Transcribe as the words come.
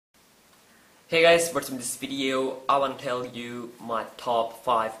Hey guys, what's up in this video? I want to tell you my top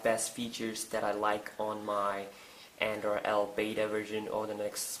 5 best features that I like on my Android L beta version of the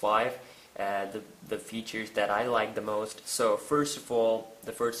Nexus 5. The features that I like the most. So first of all,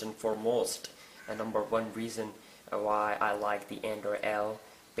 the first and foremost, number one reason why I like the Android L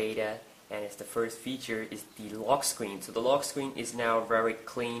beta, and it's the first feature, is the lock screen. So the lock screen is now very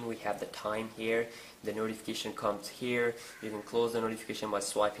clean. We have the time here, the notification comes here, you can close the notification by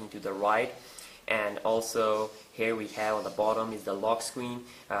swiping to the right, and also here we have on the bottom is the lock screen.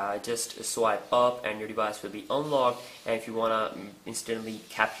 Just swipe up and your device will be unlocked, and if you want to instantly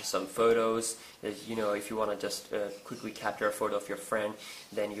capture some photos, if you want to just quickly capture a photo of your friend,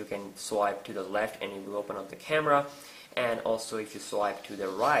 then you can swipe to the left and it will open up the camera. And also if you swipe to the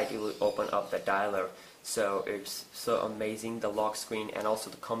right, it will open up the dialer. So it's so amazing, the lock screen, and also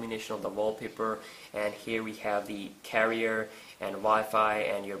the combination of the wallpaper. And here we have the carrier and Wi-Fi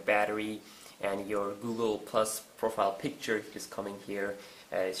and your battery and your Google Plus profile picture is coming here,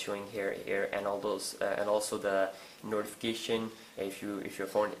 is showing here, and all those, and also the notification. If your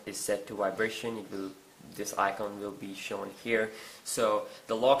phone is set to vibration, this icon will be shown here. So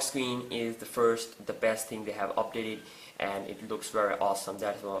the lock screen is the best thing they have updated, and it looks very awesome.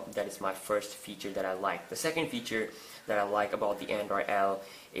 That is my first feature that I like. The second feature that I like about the Android L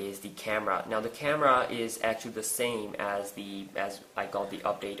is the camera. Now the camera is actually the same as I got the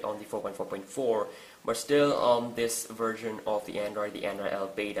update on the 4.4.4, but still on this version of the Android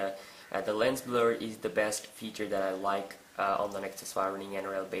L beta, the lens blur is the best feature that I like on the Nexus 5 running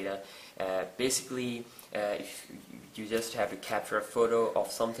Android L beta. Basically, if you just have to capture a photo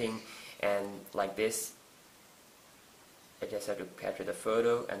of something, and like this, I just have to capture the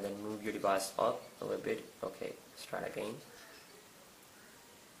photo and then move your device up a little bit. Okay, let's try it again.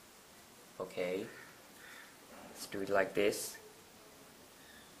 Okay, let's do it like this.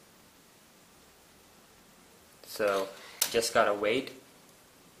 So just gotta wait,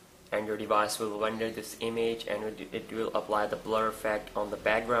 and your device will render this image, and it will apply the blur effect on the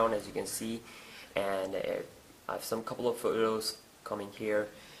background, as you can see. And I have some couple of photos coming here,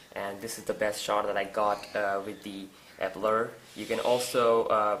 and this is the best shot that I got with the blur. You can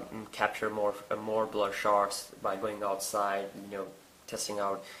also capture more blur shots by going outside,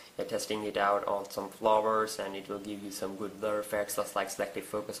 testing it out on some flowers, and it will give you some good blur effects, just like selective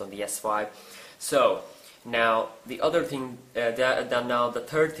focus on the S5. So now the other thing, the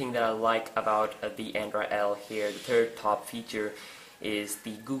third thing that I like about the Android L here, the third top feature, is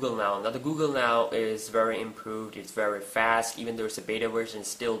the Google Now. Now the Google Now is very improved, it's very fast. Even though it's a beta version, it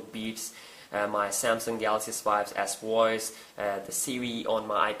still beats my Samsung Galaxy S5's S Voice, the Siri on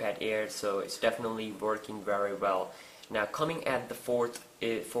my iPad Air, so it's definitely working very well. Now coming at the fourth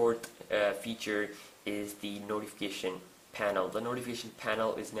feature is the notification panel. The notification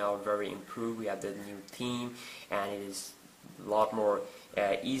panel is now very improved. We have the new theme, and it is a lot more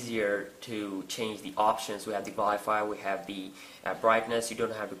easier to change the options. We have the Wi-Fi, we have the brightness. You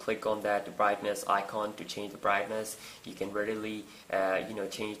don't have to click on that brightness icon to change the brightness. You can readily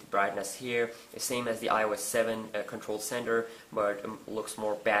change the brightness here. The same as the iOS 7 control center, but looks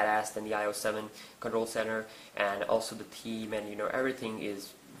more badass than the iOS 7 control center. And also the theme, and everything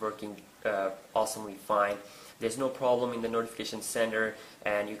is working awesomely fine. There's no problem in the notification center,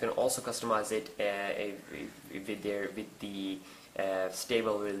 and you can also customize it with the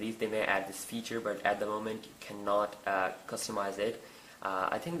stable release. They may add this feature, but at the moment you cannot customize it.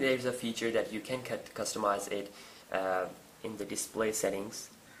 I think there's a feature that you can customize it in the display settings.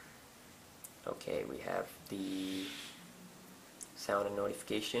 Okay, we have the sound and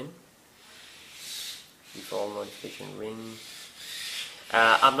notification, default notification ring.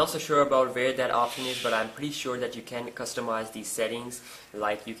 I'm not so sure about where that option is, but I'm pretty sure that you can customize these settings.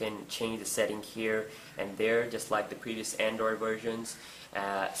 Like you can change the setting here and there, just like the previous Android versions.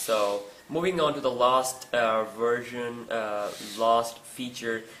 So moving on to the last last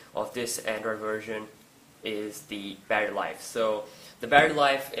feature of this Android version is the battery life. So the battery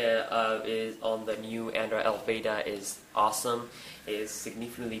life is on the new Android L beta is awesome. It is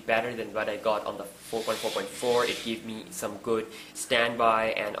significantly better than what I got on the 4.4.4. It gave me some good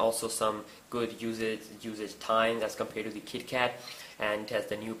standby and also some good usage time as compared to the KitKat, and it has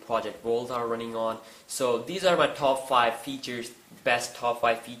the new Project Volt are running on. So these are my top 5 features, best top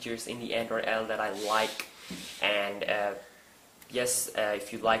 5 features in the Android L that I like. And yes,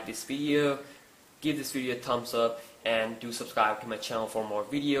 if you like this video, give this video a thumbs up, and do subscribe to my channel for more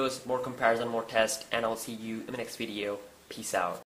videos, more comparison, more tests, and I'll see you in the next video. Peace out.